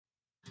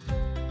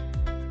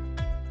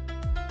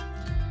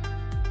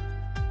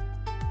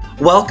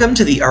Welcome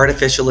to the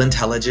Artificial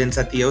Intelligence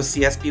at the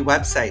OCSB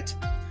website,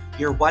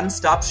 your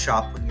one-stop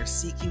shop when you're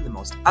seeking the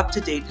most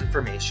up-to-date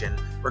information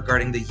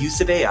regarding the use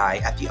of AI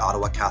at the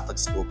Ottawa Catholic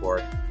School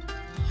Board.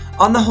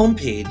 On the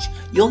homepage,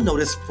 you'll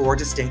notice 4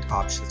 distinct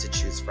options to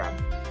choose from: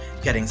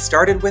 Getting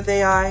Started with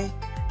AI,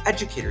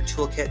 Educator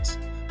Toolkit,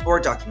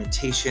 Board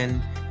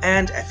Documentation,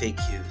 and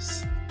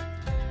FAQs.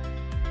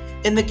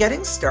 In the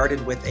Getting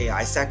Started with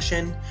AI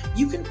section,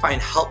 you can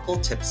find helpful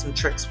tips and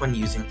tricks when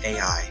using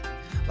AI,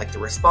 like the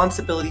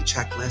responsibility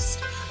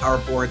checklist, our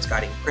board's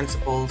guiding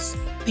principles,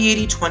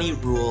 the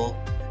 80-20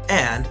 rule,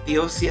 and the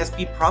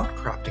OCSB prompt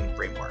crafting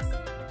framework.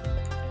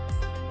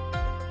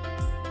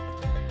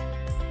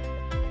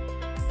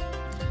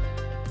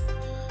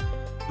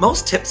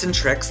 Most tips and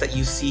tricks that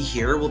you see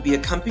here will be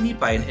accompanied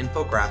by an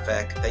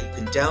infographic that you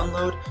can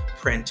download,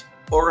 print,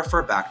 or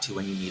refer back to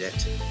when you need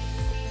it.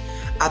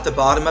 At the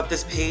bottom of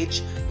this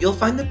page, you'll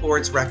find the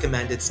board's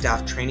recommended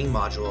staff training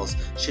modules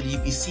should you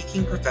be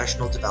seeking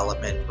professional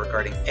development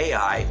regarding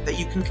AI that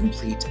you can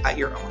complete at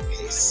your own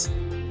pace.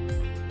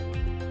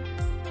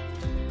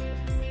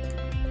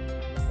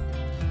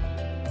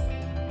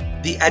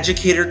 The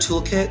Educator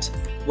Toolkit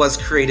was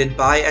created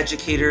by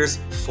educators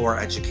for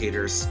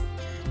educators.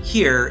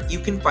 Here, you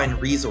can find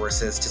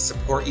resources to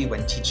support you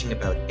when teaching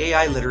about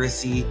AI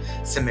literacy,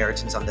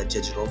 Samaritans on the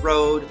digital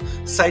road,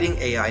 citing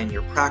AI in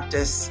your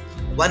practice,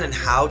 when and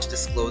how to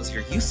disclose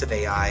your use of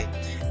AI,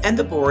 and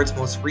the board's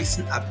most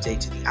recent update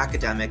to the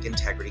Academic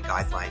Integrity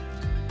Guideline.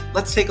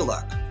 Let's take a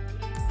look.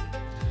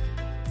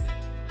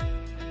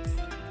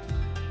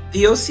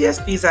 The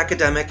OCSB's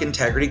Academic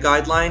Integrity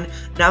Guideline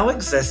now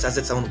exists as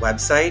its own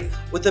website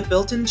with a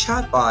built-in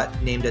chatbot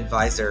named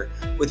Advisor,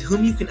 with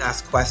whom you can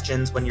ask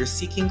questions when you're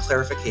seeking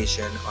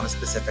clarification on a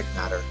specific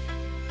matter.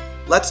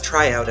 Let's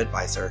try out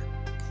Advisor.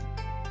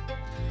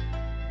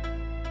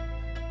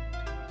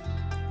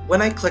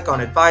 When I click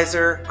on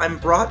Advisor, I'm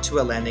brought to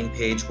a landing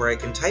page where I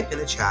can type in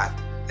a chat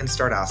and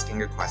start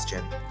asking a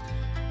question.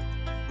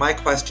 My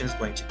question is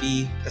going to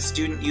be, a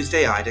student used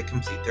AI to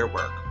complete their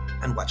work,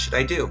 and what should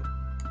I do?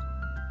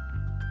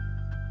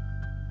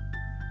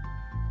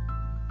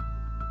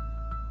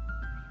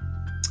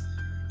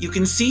 You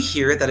can see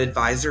here that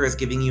Advisor is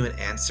giving you an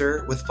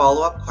answer with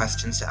follow-up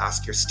questions to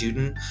ask your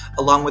student,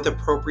 along with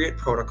appropriate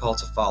protocol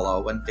to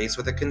follow when faced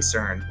with a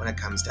concern when it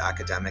comes to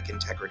academic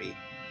integrity.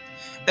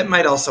 It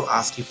might also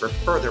ask you for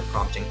further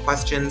prompting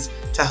questions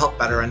to help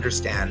better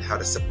understand how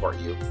to support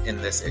you in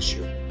this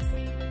issue.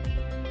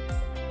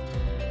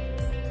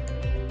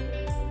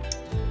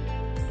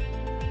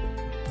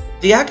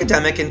 The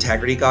Academic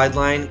Integrity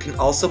Guideline can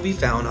also be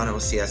found on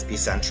OCSB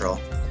Central.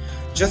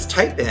 Just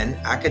type in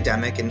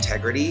Academic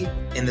Integrity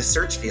in the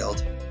search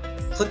field,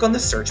 click on the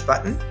search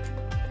button,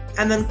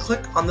 and then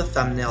click on the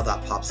thumbnail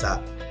that pops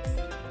up.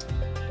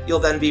 You'll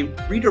then be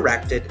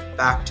redirected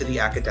back to the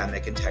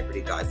Academic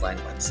Integrity Guideline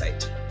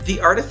website.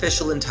 The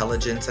Artificial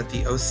Intelligence at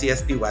the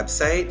OCSB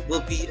website will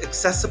be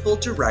accessible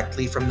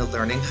directly from the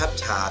Learning Hub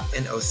tab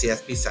in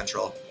OCSB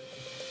Central.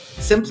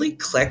 Simply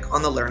click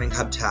on the Learning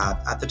Hub tab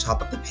at the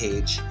top of the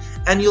page,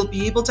 and you'll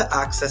be able to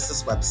access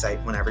this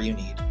website whenever you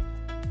need.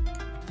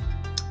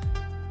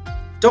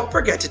 Don't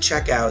forget to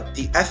check out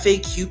the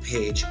FAQ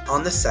page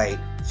on the site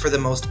for the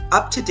most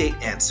up-to-date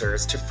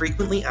answers to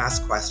frequently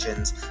asked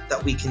questions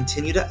that we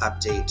continue to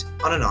update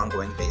on an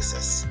ongoing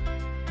basis.